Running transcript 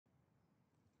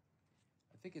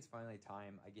think it's finally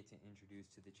time I get to introduce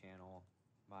to the channel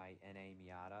my NA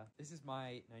Miata. This is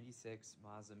my 96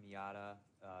 Mazda Miata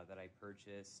that I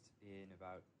purchased in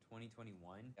about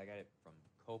 2021. I got it from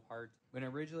Copart. When I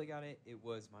originally got it, it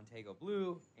was Montego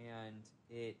Blue, and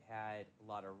it had a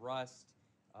lot of rust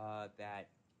that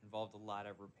involved a lot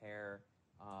of repair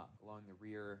along the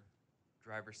rear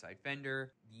driver's side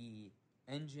fender. The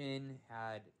engine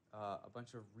had a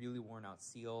bunch of really worn out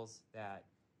seals that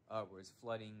was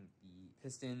flooding the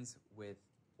pistons with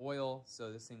oil,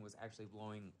 so this thing was actually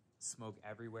blowing smoke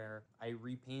everywhere. I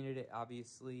repainted it,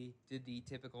 obviously, did the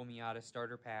typical Miata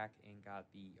starter pack and got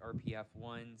the RPF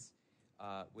ones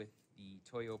with the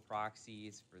Toyo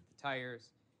proxies for the tires.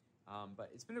 But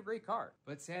it's been a great car.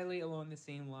 But sadly, along the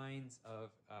same lines of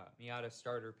Miata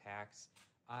starter packs,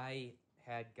 I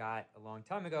had got a long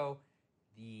time ago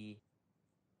the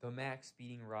max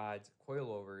speeding rods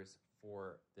coilovers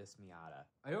for this Miata.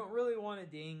 I don't really want to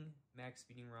ding max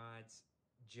speeding rods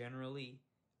generally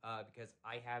because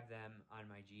I have them on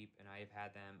my Jeep and I have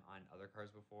had them on other cars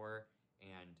before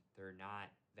and they're not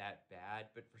that bad.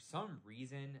 But for some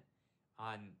reason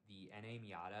on the NA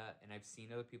Miata, and I've seen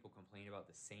other people complain about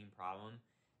the same problem,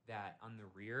 that on the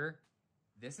rear,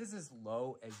 this is as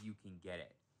low as you can get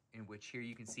it. In which here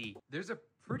you can see there's a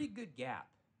pretty good gap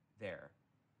there.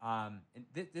 And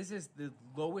this is the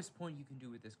lowest point you can do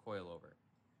with this coilover.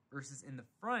 Versus in the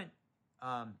front,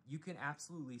 you can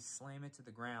absolutely slam it to the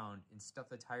ground and stuff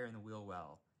the tire in the wheel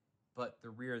well. But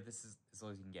the rear, this is as low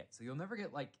as you can get. So you'll never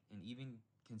get like an even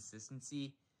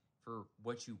consistency for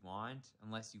what you want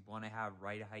unless you want to have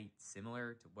ride height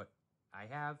similar to what I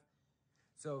have.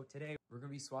 So today we're going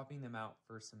to be swapping them out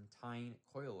for some Tyne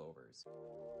coilovers.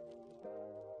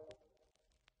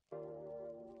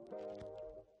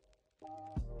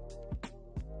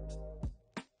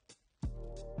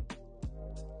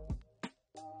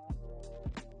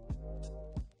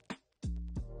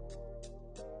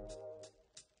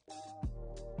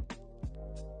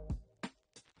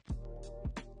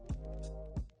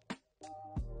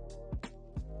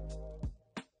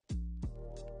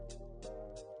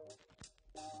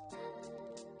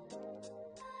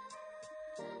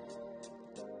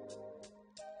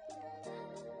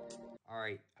 All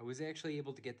right, I was actually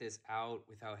able to get this out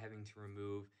without having to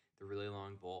remove the really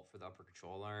long bolt for the upper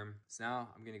control arm. So now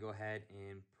I'm gonna go ahead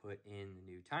and put in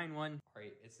the new Tyne one. All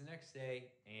right, it's the next day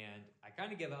and I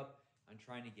kind of give up on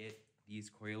trying to get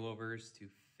these coilovers to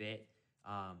fit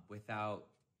without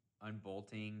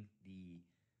unbolting the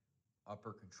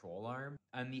upper control arm.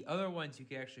 On the other ones, you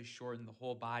can actually shorten the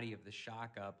whole body of the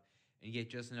shock up and get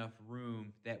just enough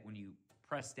room that when you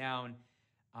press down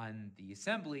on the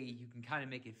assembly, you can kind of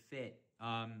make it fit.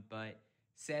 But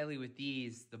sadly with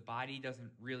these, the body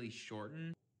doesn't really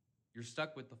shorten. You're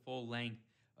stuck with the full length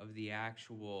of the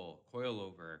actual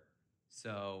coilover.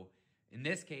 So in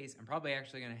this case, I'm probably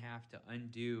actually gonna have to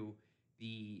undo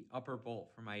the upper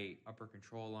bolt for my upper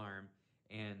control arm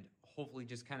and hopefully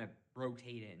just kind of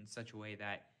rotate it in such a way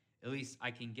that at least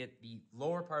I can get the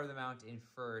lower part of the mount in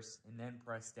first and then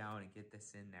press down and get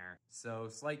this in there. So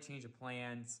slight change of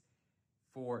plans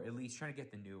for at least trying to get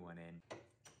the new one in.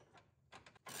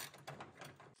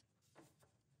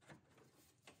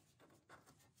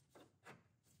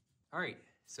 All right,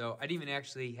 so I didn't even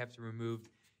actually have to remove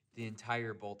the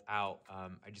entire bolt out.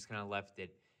 I just kind of left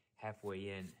it halfway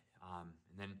in. And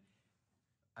then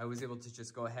I was able to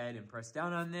just go ahead and press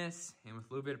down on this, and with a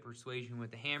little bit of persuasion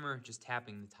with the hammer, just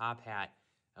tapping the top hat,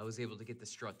 I was able to get the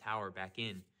strut tower back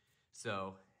in.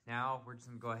 So now we're just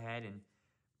gonna go ahead and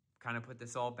kind of put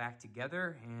this all back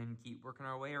together and keep working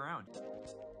our way around.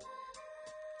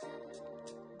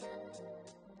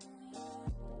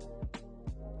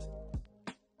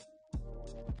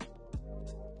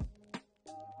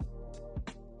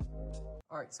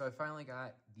 All right, so I finally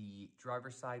got the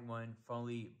driver's side one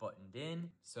fully buttoned in.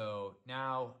 So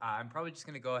now I'm probably just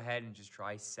gonna go ahead and just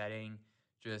try setting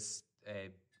just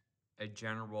a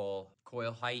general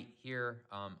coil height here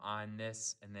on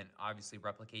this, and then obviously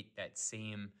replicate that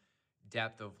same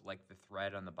depth of like the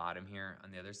thread on the bottom here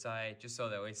on the other side, just so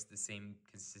that way it's the same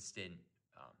consistent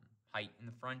height in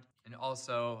the front. And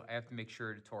also I have to make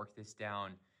sure to torque this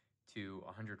down to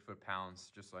 100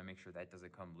 foot-pounds just so I make sure that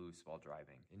doesn't come loose while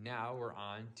driving. And now we're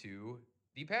on to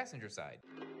the passenger side.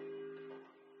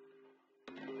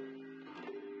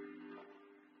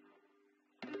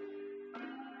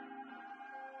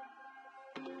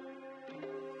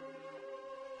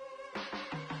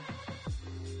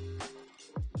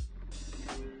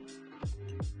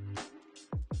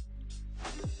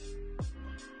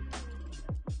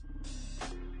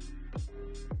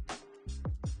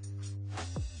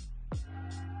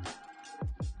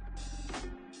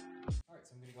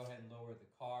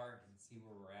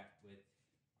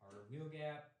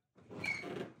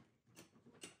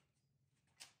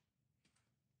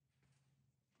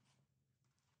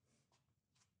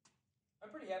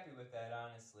 with that,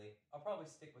 honestly. I'll probably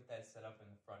stick with that setup in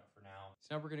the front for now.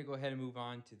 So now we're gonna go ahead and move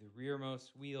on to the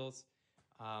rearmost wheels.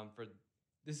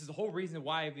 This is the whole reason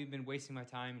why I've been wasting my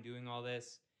time doing all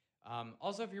this.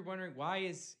 Also, if you're wondering, why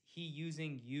is he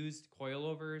using used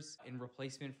coilovers in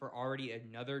replacement for already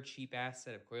another cheap-ass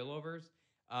set of coilovers?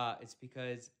 It's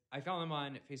because I found them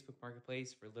on Facebook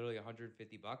Marketplace for literally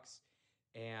 150 bucks,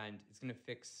 and it's going to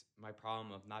fix my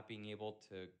problem of not being able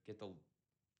to get the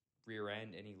rear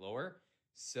end any lower.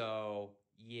 So,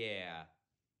 yeah.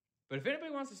 But if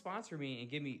anybody wants to sponsor me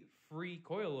and give me free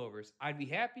coilovers, I'd be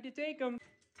happy to take them.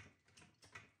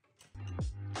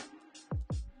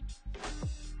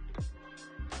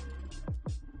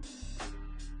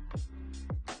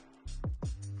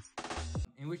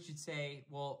 In which you'd say,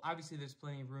 well, obviously there's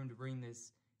plenty of room to bring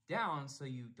this down so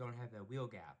you don't have that wheel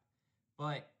gap.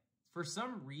 But for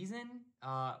some reason,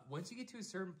 once you get to a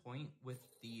certain point with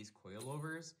these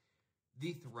coilovers,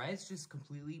 the threads just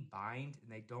completely bind and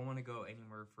they don't want to go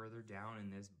anywhere further down in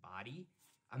this body.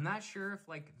 I'm not sure if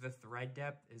like the thread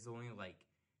depth is only like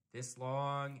this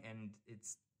long and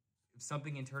it's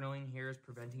something internally in here is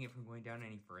preventing it from going down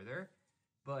any further.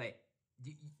 But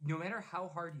no matter how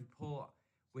hard you pull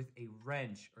with a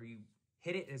wrench or you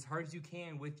hit it as hard as you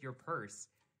can with your purse,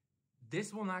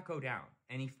 this will not go down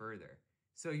any further.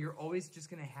 So you're always just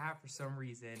gonna have, for some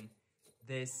reason,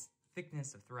 this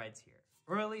thickness of threads here.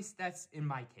 Or at least that's in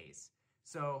my case.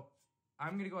 So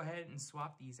I'm gonna go ahead and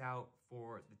swap these out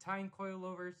for the tying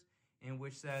coilovers, in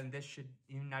which then this should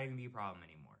not even be a problem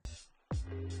anymore.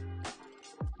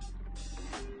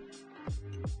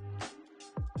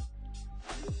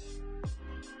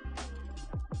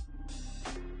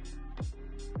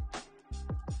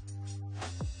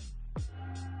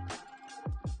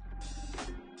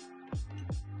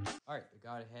 All right, I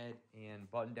got ahead and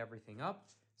buttoned everything up.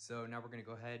 So now we're gonna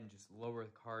go ahead and just lower the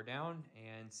car down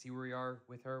and see where we are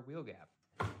with our wheel gap.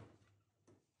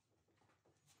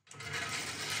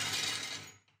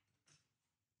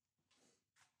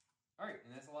 All right,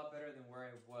 and that's a lot better than where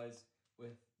I was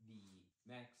with the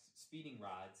Max speeding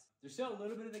rods. There's still a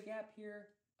little bit of a gap here,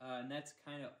 and that's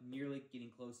kind of nearly getting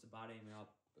close to bottoming out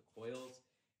the coils.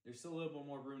 There's still a little bit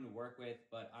more room to work with,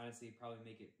 but honestly, probably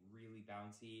make it really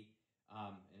bouncy.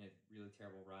 And a really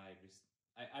terrible ride.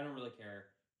 I don't really care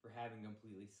for having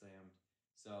completely slammed.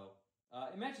 So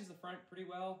it matches the front pretty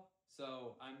well.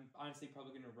 So I'm honestly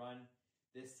probably going to run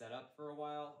this setup for a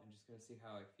while and just going to see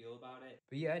how I feel about it.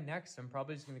 But yeah, next I'm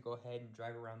probably just going to go ahead and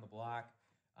drive around the block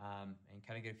and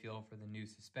kind of get a feel for the new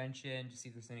suspension, just see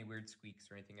if there's any weird squeaks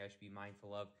or anything I should be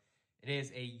mindful of. It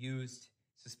is a used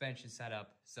suspension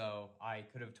setup, so I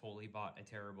could have totally bought a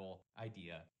terrible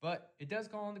idea. But it does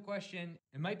call into question,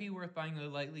 it might be worth buying a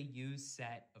lightly used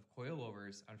set of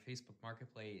coilovers on Facebook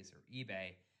Marketplace or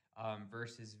eBay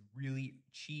versus really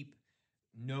cheap,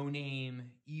 no-name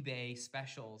eBay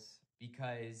specials,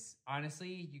 because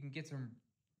honestly, you can get some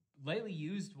lightly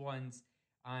used ones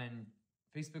on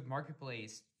Facebook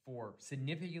Marketplace for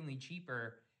significantly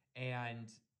cheaper,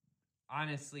 and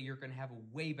honestly, you're going to have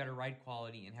a way better ride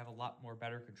quality and have a lot more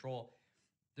better control.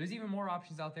 There's even more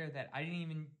options out there that I didn't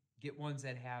even get ones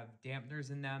that have dampeners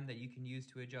in them that you can use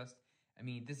to adjust. I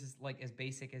mean, this is like as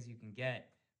basic as you can get.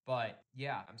 But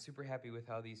yeah, I'm super happy with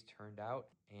how these turned out.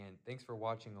 And thanks for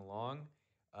watching along.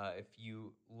 If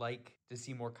you like to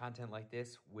see more content like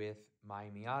this with my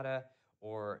Miata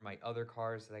or my other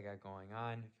cars that I got going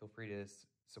on, feel free to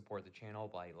support the channel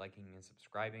by liking and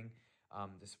subscribing.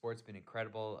 The support's been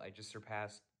incredible. I just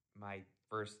surpassed my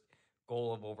first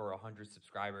goal of over 100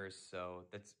 subscribers, so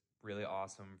that's really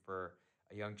awesome for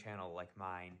a young channel like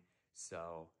mine.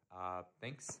 So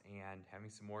thanks, and having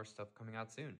some more stuff coming out soon.